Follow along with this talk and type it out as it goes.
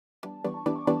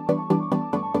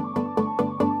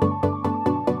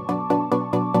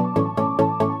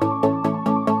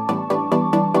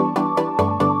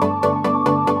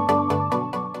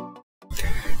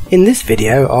In this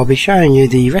video I'll be showing you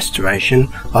the restoration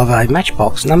of a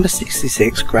Matchbox number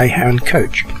 66 Greyhound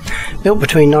coach. Built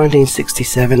between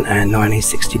 1967 and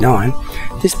 1969,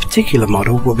 this particular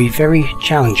model will be very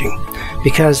challenging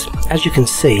because, as you can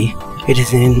see, it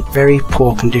is in very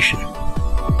poor condition.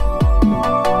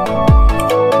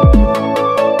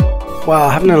 While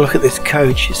having a look at this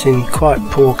coach, it's in quite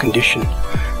poor condition.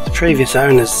 The previous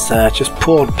owners just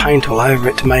poured paint all over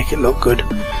it to make it look good.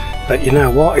 But you know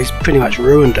what, he's pretty much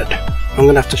ruined it. I'm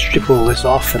going to have to strip all this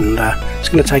off, and it's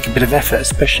going to take a bit of effort,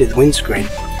 especially the windscreen.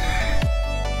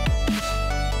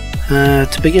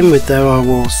 To begin with though, I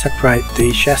will separate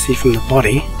the chassis from the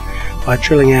body by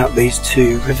drilling out these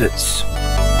two rivets.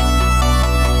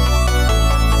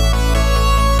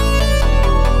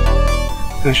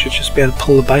 I should just be able to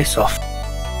pull the base off.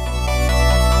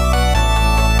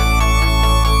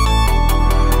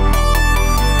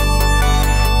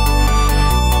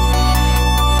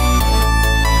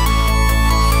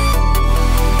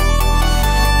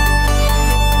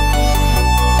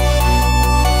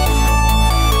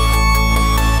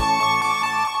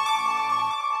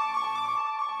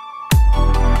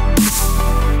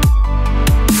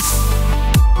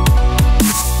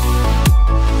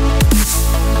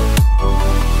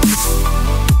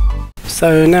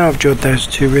 So now I've drilled those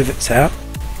two rivets out.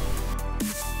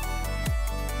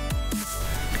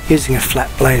 Using a flat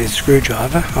bladed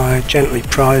screwdriver, I gently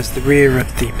prise the rear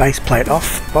of the base plate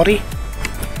off the body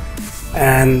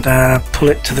and pull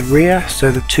it to the rear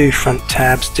so the two front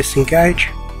tabs disengage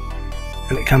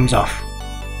and it comes off.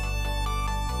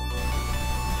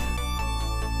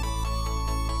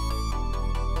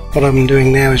 What I'm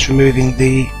doing now is removing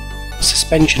the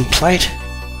suspension plate.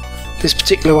 This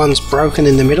particular one's broken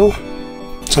in the middle,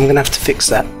 so I'm going to have to fix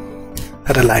that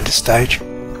at a later stage.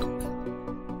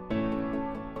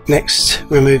 Next,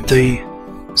 remove the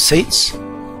seats.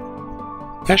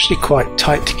 They're actually quite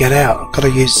tight to get out. I've got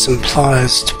to use some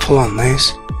pliers to pull on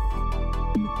these.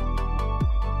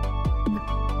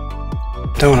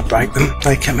 Don't want to break them,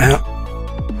 they come out.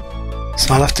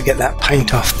 So I'll have to get that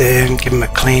paint off there and give them a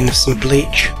clean of some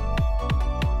bleach.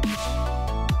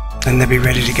 Then they'll be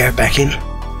ready to go back in.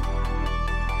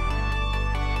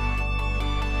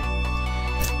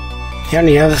 The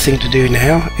only other thing to do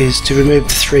now is to remove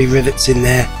the three rivets in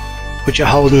there which are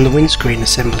holding the windscreen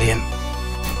assembly in.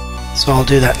 So I'll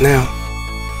do that now.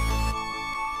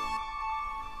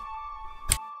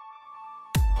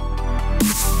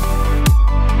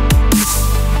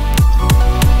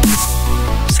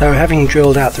 So having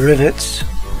drilled out the rivets,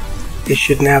 it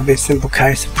should now be a simple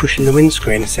case of pushing the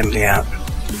windscreen assembly out.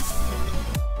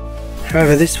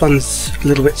 However, this one's a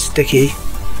little bit sticky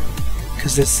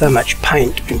because there's so much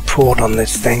paint been poured on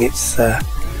this thing. It's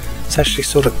actually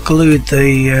sort of glued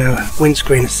the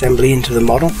windscreen assembly into the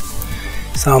model.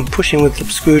 So I'm pushing with the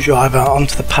screwdriver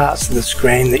onto the parts of the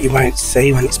screen that you won't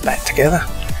see when it's back together.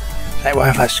 That way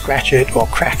if I scratch it or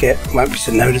crack it, it won't be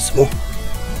so noticeable.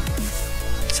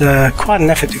 It's quite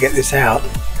an effort to get this out,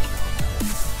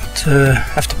 but I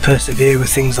have to persevere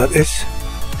with things like this.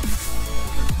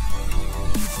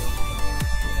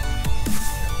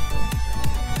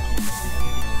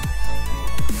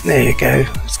 There you go,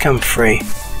 it's come free.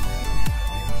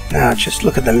 Now just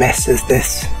look at the mess of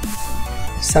this.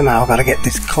 Somehow I've got to get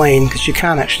this clean because you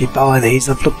can't actually buy these.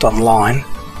 I've looked online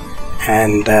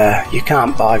and you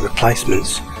can't buy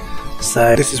replacements.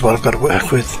 So this is what I've got to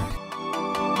work with.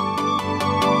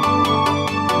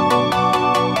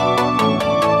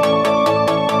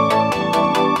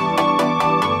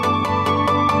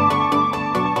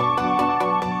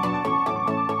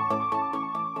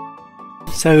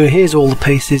 So here's all the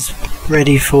pieces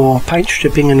ready for paint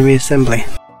stripping and reassembly.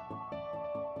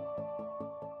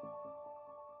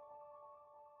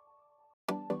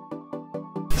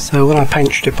 So when I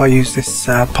paint strip I use this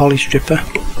poly stripper.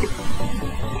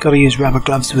 Got to use rubber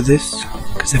gloves with this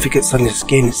because if it gets on your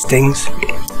skin it stings.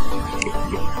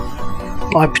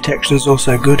 Eye protection is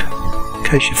also good in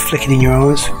case you flick it in your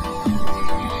eyes.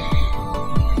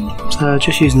 So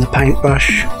just using the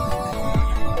paintbrush,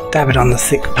 dab it on the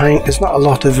thick paint. There's not a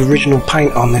lot of original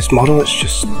paint on this model, it's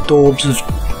just daubs of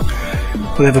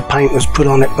whatever paint was put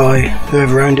on it by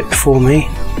whoever owned it before me.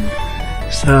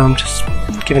 So I'm just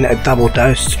giving it a double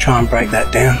dose to try and break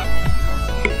that down.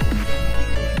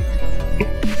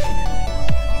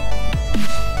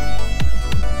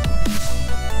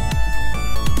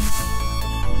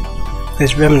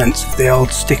 There's remnants of the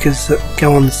old stickers that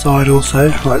go on the side also,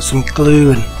 like some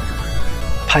glue and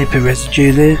paper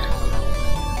residue there.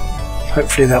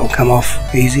 Hopefully that will come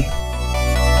off easy.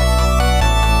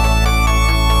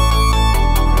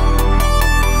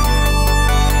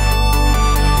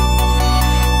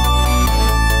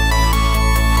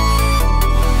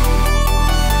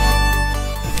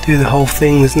 do the whole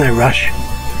thing, there's no rush.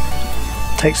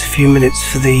 It takes a few minutes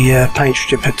for the paint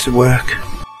stripper to work.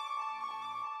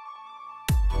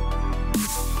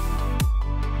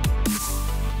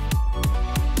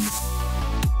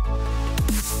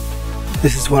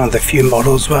 This is one of the few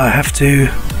models where I have to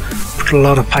put a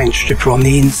lot of paint stripper on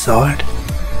the inside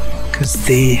because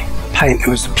the paint that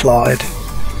was applied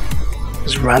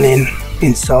was running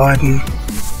inside and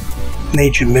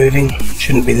needs removing,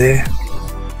 shouldn't be there.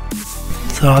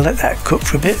 So I'll let that cook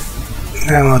for a bit.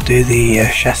 Now I'll do the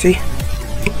chassis.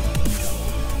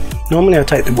 Normally I'll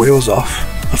take the wheels off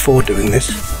before doing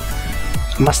this.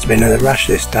 I must have been in a rush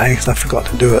this day because I forgot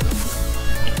to do it.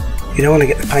 You don't want to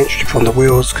get the paint strip on the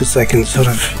wheels because they can sort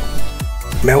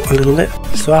of melt a little bit.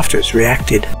 So after it's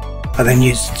reacted, I then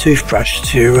use the toothbrush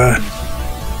to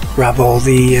rub all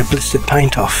the blistered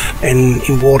paint off in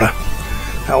water.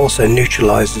 That also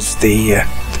neutralises the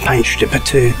paint stripper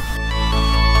too.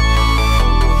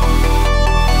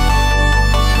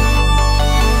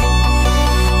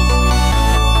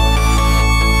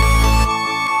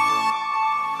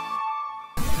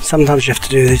 Sometimes you have to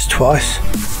do this twice.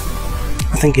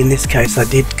 I think in this case I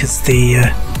did because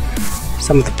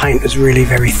some of the paint was really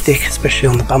very thick, especially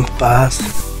on the bumper bars,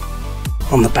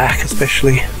 on the back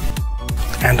especially,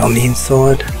 and on the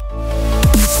inside.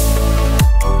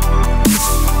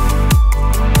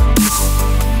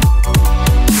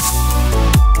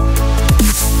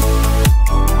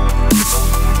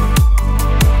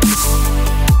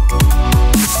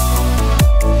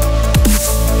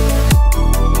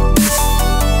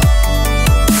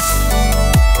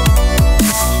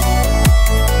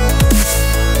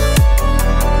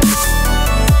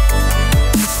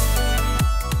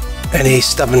 Any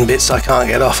stubborn bits I can't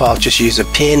get off, I'll just use a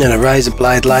pin and a razor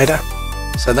blade later.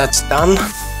 So that's done.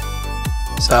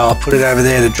 So I'll put it over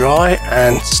there to dry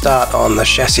and start on the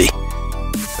chassis.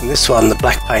 And this one, the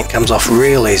black paint comes off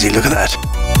real easy, look at that.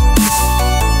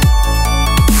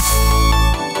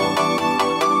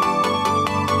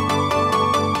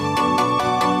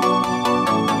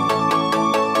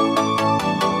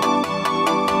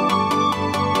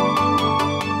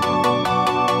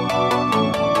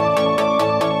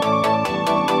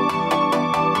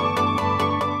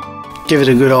 Give it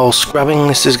a good old scrubbing.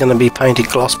 This is going to be painted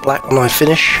gloss black when I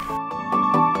finish.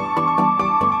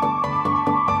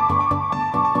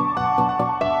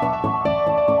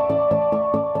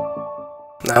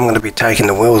 Now I'm going to be taking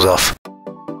the wheels off.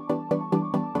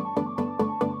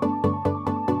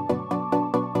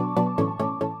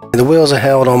 The wheels are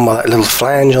held on by that little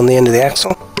flange on the end of the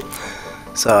axle.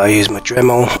 So I use my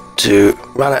Dremel to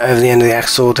run it over the end of the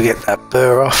axle to get that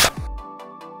burr off.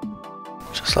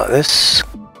 Just like this.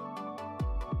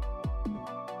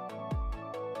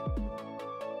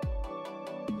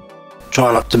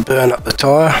 Try not to burn up the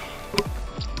tyre,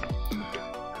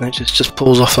 and it just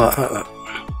pulls off like that.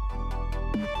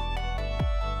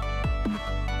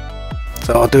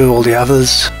 So I'll do all the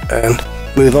others and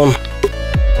move on.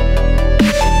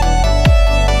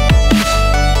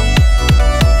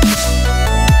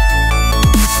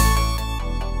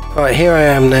 Right, here I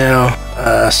am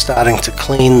now starting to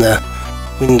clean the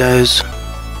windows.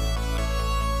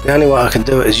 The only way I can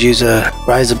do it is use a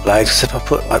razor blade, because if I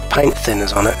put like paint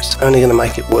thinners on it, it's only going to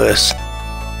make it worse.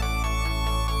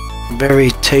 Very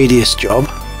tedious job,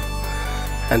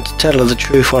 and to tell her the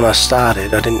truth, when I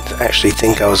started I didn't actually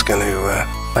think I was going to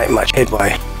make much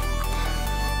headway.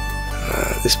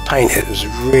 This paint, it was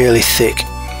really thick.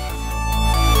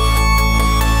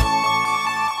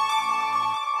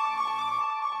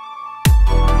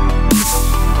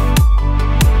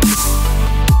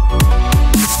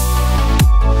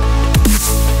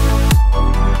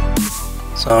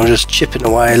 So I'm just chipping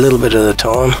away a little bit at a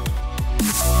time.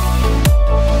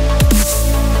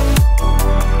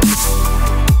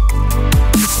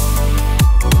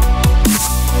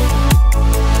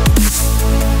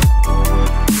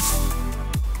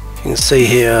 You can see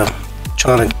here I'm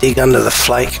trying to dig under the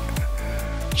flake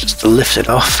just to lift it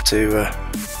off to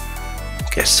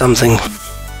get something,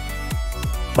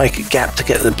 make a gap to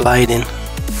get the blade in.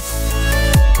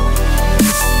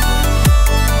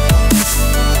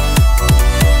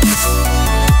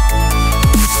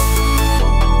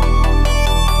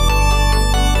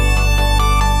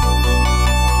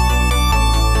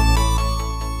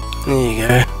 There you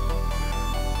go,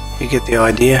 you get the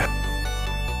idea.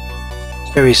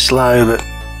 Very slow but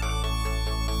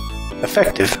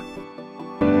effective.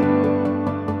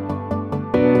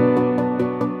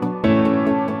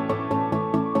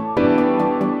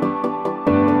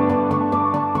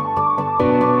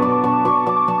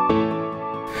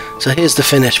 So here's the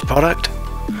finished product.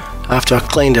 After I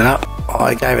cleaned it up,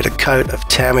 I gave it a coat of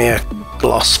Tamiya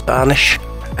gloss varnish,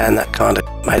 and that kind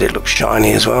of made it look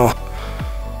shiny as well.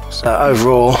 So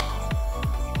overall,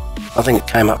 I think it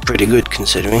came up pretty good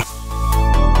considering.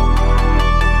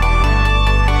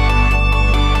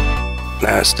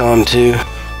 Now it's time to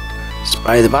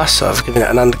spray the bus. So I've given it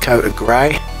an undercoat of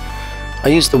grey. I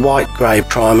use the white grey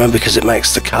primer because it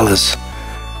makes the colours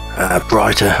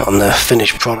brighter on the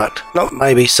finished product. Not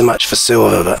maybe so much for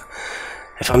silver, but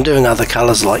if I'm doing other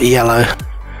colours like yellow,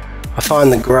 I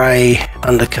find the grey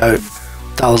undercoat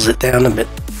dulls it down a bit.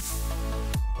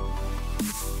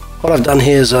 What I've done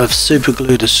here is I've super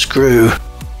glued a screw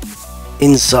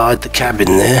inside the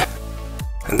cabin there,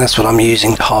 and that's what I'm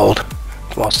using to hold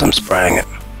whilst I'm spraying it.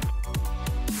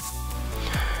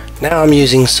 Now I'm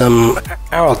using some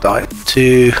araldite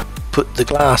to put the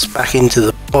glass back into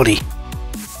the body.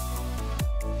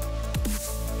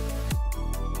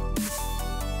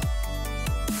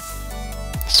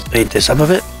 Speed this up a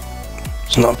bit.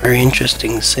 It's not very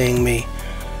interesting seeing me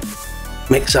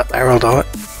mix up araldite.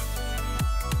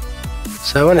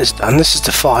 So when it's done, this is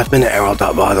the 5-minute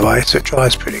araldite by the way, so it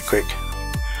dries pretty quick.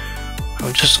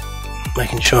 I'm just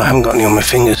making sure I haven't got any on my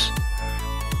fingers.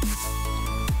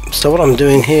 So what I'm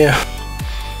doing here,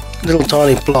 little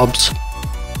tiny blobs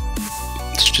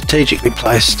strategically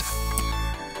placed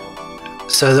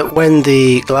so that when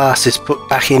the glass is put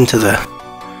back into the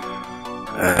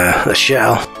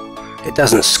shell, it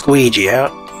doesn't squeegee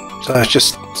out. So it's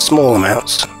just small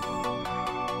amounts.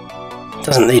 It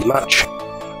doesn't need much.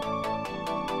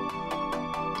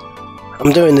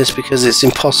 I'm doing this because it's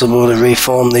impossible to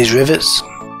reform these rivets.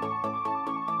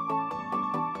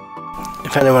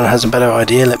 If anyone has a better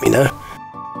idea, let me know.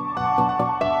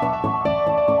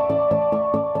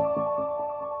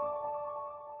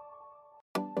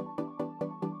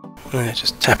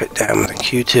 Just tap it down with a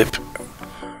Q-tip,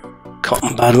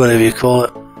 cotton bud, whatever you call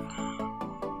it,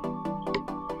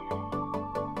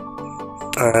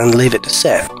 and leave it to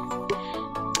set.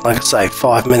 Like I say,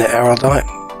 5-minute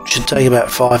araldite should take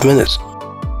about 5 minutes.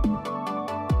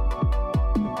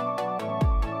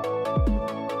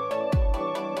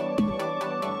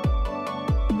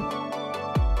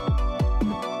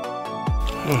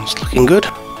 It's looking good.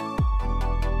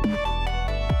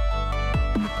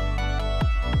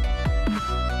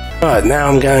 Right, now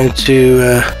I'm going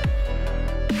to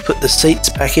put the seats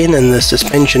back in and the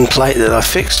suspension plate that I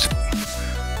fixed.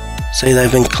 See,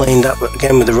 they've been cleaned up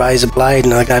again with a razor blade,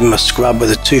 and I gave them a scrub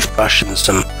with a toothbrush and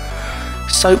some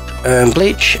soap and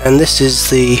bleach. And this is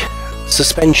the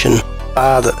suspension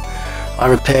bar that I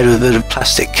repaired with a bit of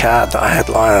plastic card that I had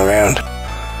lying around.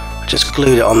 I just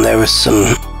glued it on there with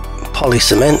some poly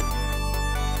cement.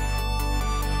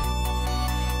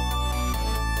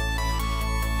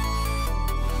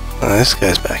 Oh, this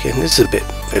goes back in. This is a bit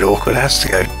awkward. It has to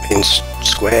go in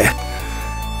square.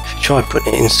 If you try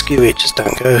putting it in skew, it just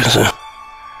don't go. So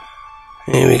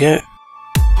here we go.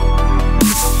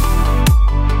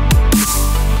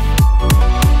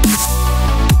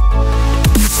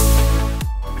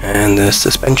 And the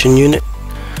suspension unit,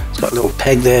 it's got a little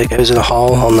peg there, it goes in a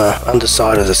hole on the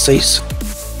underside of the seats.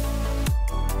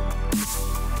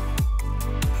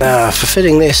 Now for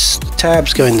fitting this, the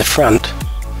tabs go in the front,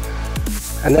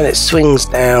 and then it swings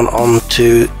down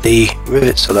onto the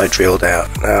rivets that I drilled out.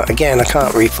 Now again, I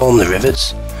can't reform the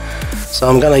rivets, so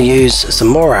I'm going to use some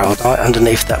more araldite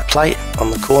underneath that plate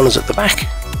on the corners at the back.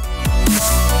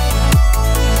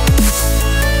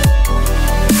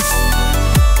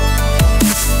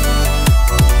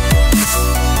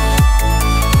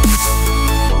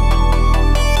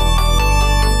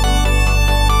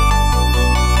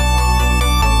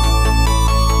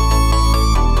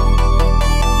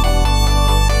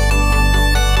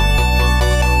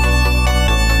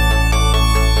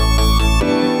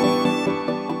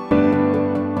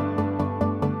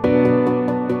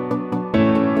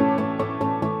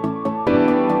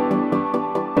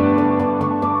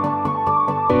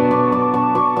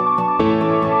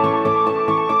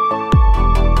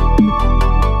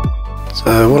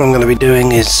 So what I'm going to be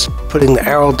doing is putting the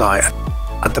araldite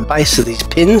at the base of these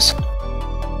pins.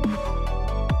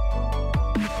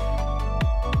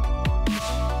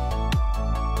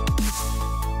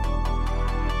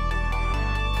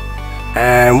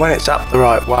 And when it's up the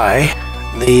right way,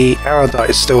 the araldite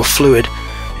is still fluid.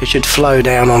 It should flow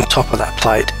down on top of that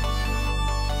plate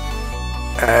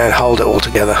and hold it all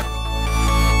together.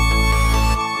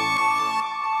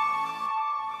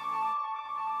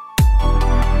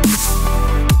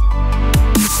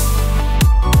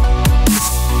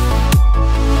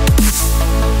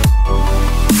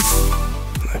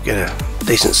 Get a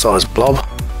decent sized blob.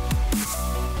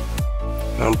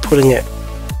 I'm putting it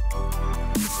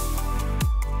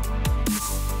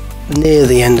near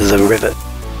the end of the rivet,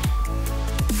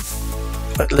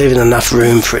 but leaving enough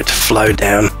room for it to flow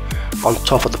down on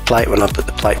top of the plate when I put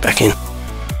the plate back in.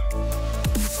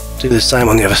 Do the same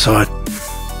on the other side.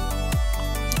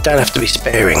 Don't have to be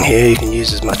sparing here, you can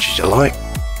use as much as you like.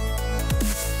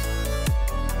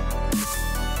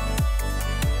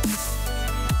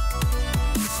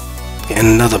 Get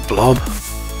another blob.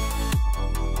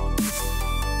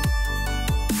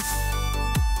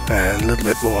 And a little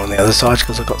bit more on the other side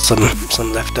because I've got some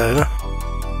left over.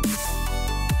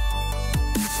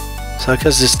 So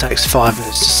because this takes 5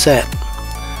 minutes to set,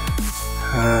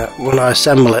 when I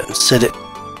assemble it and set it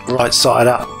right side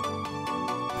up,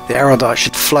 the araldite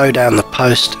should flow down the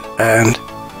post and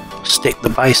stick the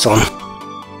base on.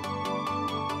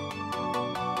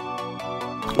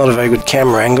 Not a very good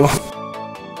camera angle.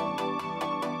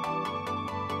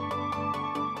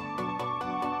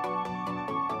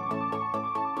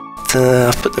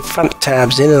 I've put the front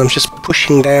tabs in and I'm just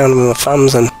pushing down with my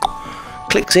thumbs and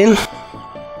clicks in.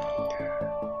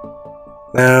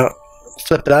 Now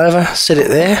flip it over, set it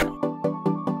there,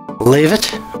 leave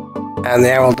it, and the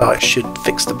araldite should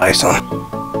fix the base on.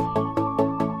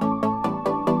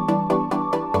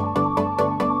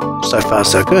 So far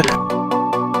so good.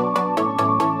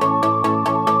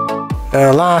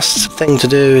 Now last thing to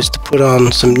do is to put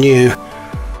on some new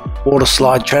water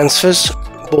slide transfers.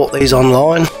 Bought these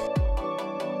online.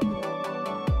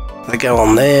 They go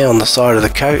on there on the side of the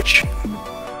coach.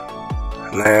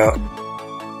 Now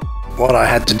what I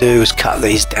had to do was cut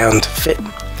these down to fit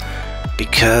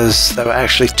because they were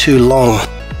actually too long.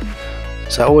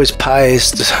 So it always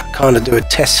pays to kind of do a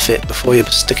test fit before you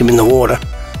stick them in the water.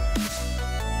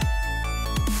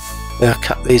 Now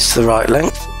cut these to the right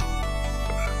length.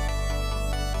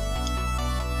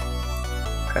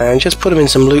 And just put them in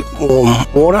some lukewarm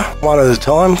water one at a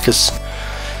time, because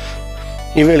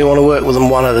you really want to work with them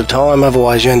one at a time,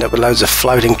 otherwise you end up with loads of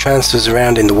floating transfers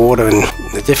around in the water and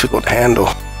they're difficult to handle.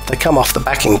 If they come off the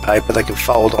backing paper, they can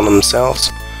fold on themselves,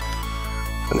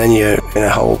 and then you're in a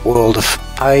whole world of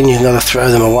pain. You've got to throw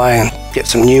them away and get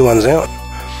some new ones out.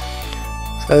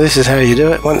 So this is how you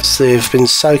do it. Once they've been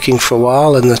soaking for a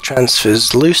while and the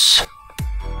transfer's loose,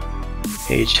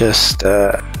 you just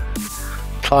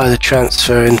apply the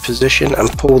transfer in position and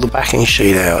pull the backing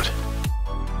sheet out.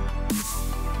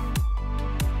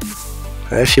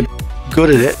 Now if you're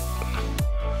good at it,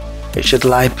 it should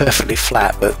lay perfectly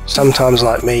flat, but sometimes,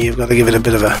 like me, you've got to give it a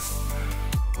bit of a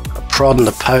prod and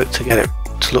a poke to get it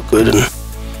to look good and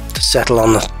to settle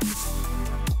on the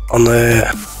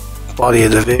body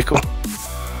of the vehicle.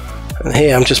 And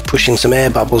here I'm just pushing some air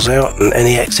bubbles out and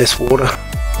any excess water.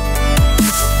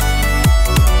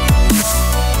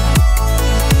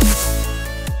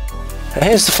 And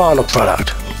here's the final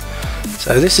product.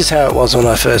 So this is how it was when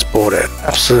I first bought it.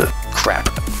 Absolute crap.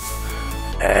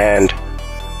 And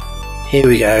here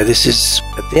we go. This is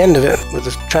at the end of it with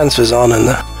the transfers on and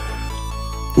the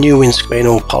new windscreen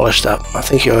all polished up. I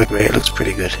think you'll agree it looks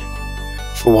pretty good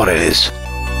for what it is.